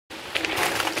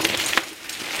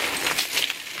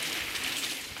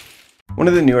One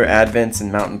of the newer advents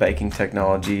in mountain biking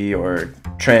technology or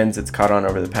trends that's caught on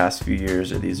over the past few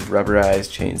years are these rubberized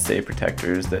chainstay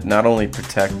protectors that not only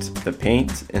protect the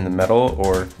paint in the metal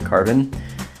or carbon,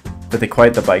 but they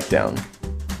quiet the bike down.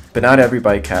 But not every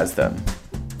bike has them.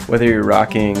 Whether you're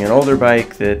rocking an older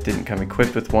bike that didn't come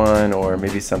equipped with one, or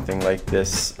maybe something like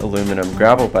this aluminum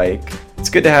gravel bike, it's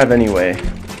good to have anyway.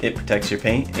 It protects your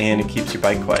paint and it keeps your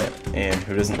bike quiet, and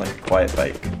who doesn't like a quiet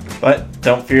bike? But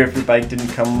don't fear if your bike didn't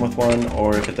come with one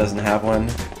or if it doesn't have one,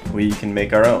 we can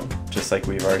make our own, just like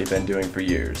we've already been doing for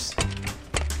years.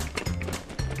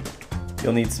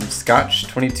 You'll need some Scotch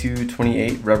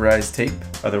 2228 rubberized tape,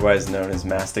 otherwise known as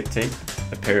mastic tape,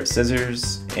 a pair of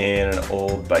scissors, and an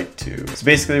old bike tube. So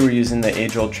basically we're using the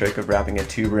age-old trick of wrapping a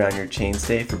tube around your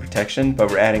chainstay for protection, but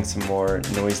we're adding some more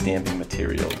noise damping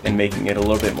material and making it a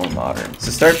little bit more modern. So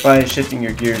start by shifting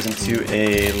your gears into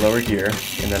a lower gear,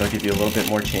 and that'll give you a little bit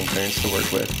more chain clearance to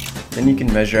work with. Then you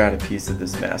can measure out a piece of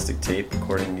this mastic tape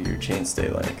according to your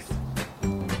chainstay length.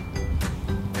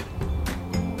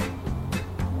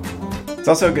 It's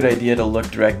also a good idea to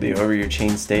look directly over your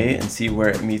chainstay and see where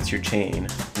it meets your chain.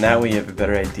 And that way you have a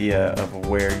better idea of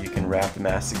where you can wrap the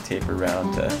mastic tape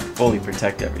around to fully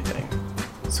protect everything.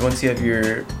 So once you have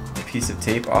your piece of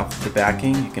tape off the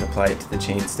backing, you can apply it to the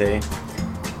chainstay.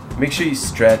 Make sure you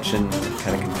stretch and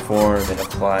kind of conform and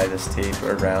apply this tape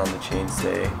around the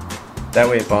chainstay. That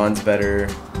way it bonds better,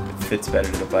 it fits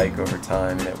better to the bike over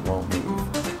time, and it won't move.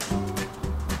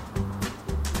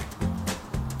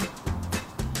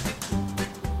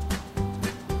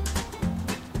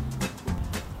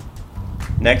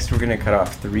 Next, we're going to cut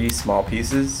off 3 small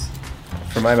pieces.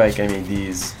 For my bike, I made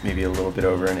these maybe a little bit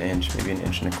over an inch, maybe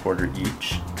 1.25 inches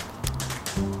each.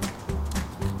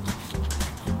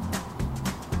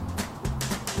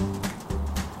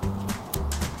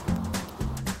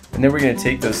 And then we're going to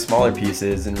take those smaller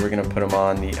pieces and we're going to put them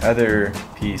on the other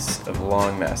piece of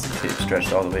long mastic tape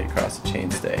stretched all the way across the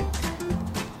chainstay.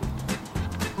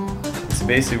 So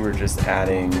basically we're just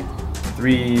adding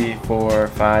 3, 4,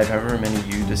 5, however many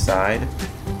you decide,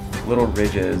 little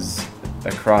ridges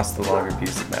across the longer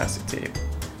piece of mastic tape.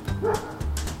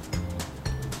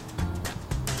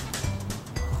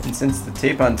 And since the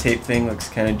tape on tape thing looks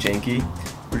kind of janky,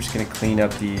 we're just going to clean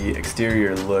up the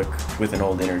exterior look with an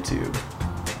old inner tube.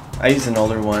 I use an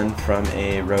older one from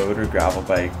a road or gravel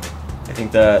bike. I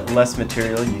think the less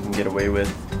material you can get away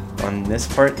with on this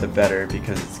part, the better,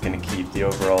 because it's going to keep the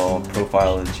overall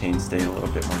profile of the chainstay a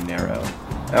little bit more narrow.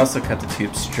 I also cut the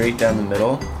tube straight down the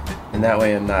middle, and that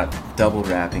way I'm not double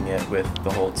wrapping it with the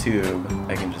whole tube.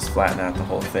 I can just flatten out the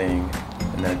whole thing,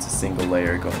 and then it's a single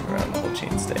layer going around the whole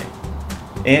chainstay.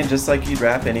 And just like you'd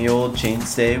wrap any old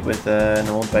chainstay with an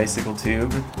old bicycle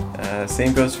tube,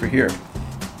 same goes for here.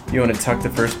 You want to tuck the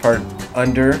first part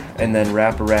under and then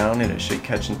wrap around, and it should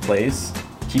catch in place.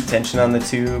 Keep tension on the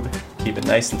tube, keep it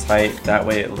nice and tight, that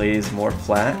way it lays more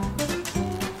flat.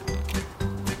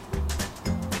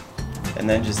 And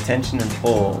then just tension and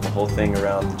pull the whole thing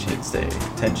around the chainstay.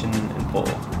 Tension and pull,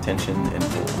 tension and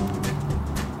pull.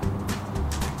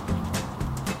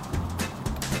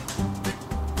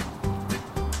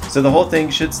 So the whole thing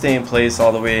should stay in place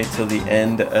all the way till the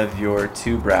end of your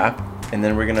tube wrap, and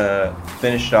then we're gonna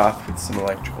finish it off with some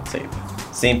electrical tape.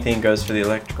 Same thing goes for the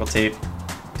electrical tape.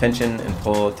 Tension and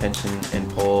pull, tension and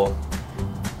pull.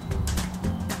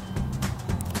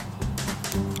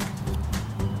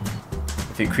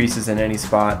 If it creases in any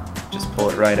spot, just pull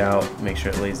it right out, make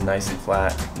sure it lays nice and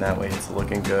flat, and that way it's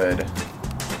looking good.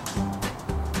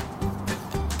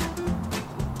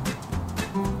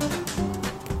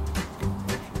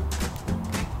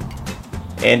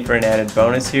 And for an added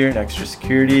bonus here, an extra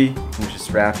security, you can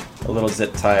just wrap a little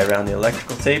zip tie around the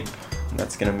electrical tape, and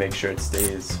that's going to make sure it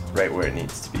stays right where it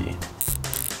needs to be.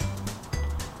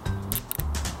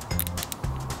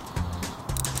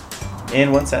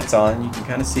 And once that's on, you can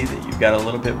kind of see that you've got a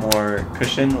little bit more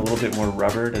cushion, a little bit more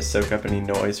rubber to soak up any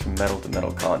noise from metal to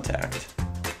metal contact.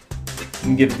 You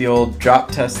can give it the old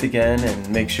drop test again and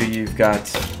make sure you've got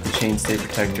the chainstay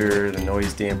protector, the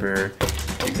noise damper,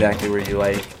 exactly where you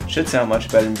like. Should sound much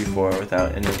better than before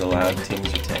without any of the loud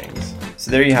tings or tangs.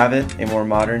 So there you have it, a more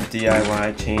modern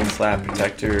DIY chain slap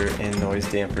protector and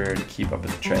noise damper to keep up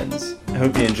with the trends. I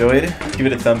hope you enjoyed. Give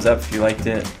it a thumbs up if you liked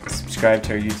it. Subscribe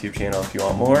to our YouTube channel if you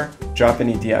want more. Drop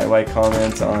any DIY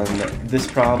comments on this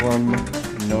problem,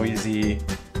 noisy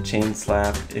chain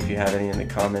slap, if you have any in the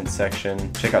comments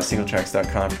section. Check out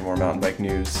singletracks.com for more mountain bike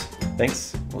news.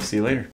 Thanks, we'll see you later.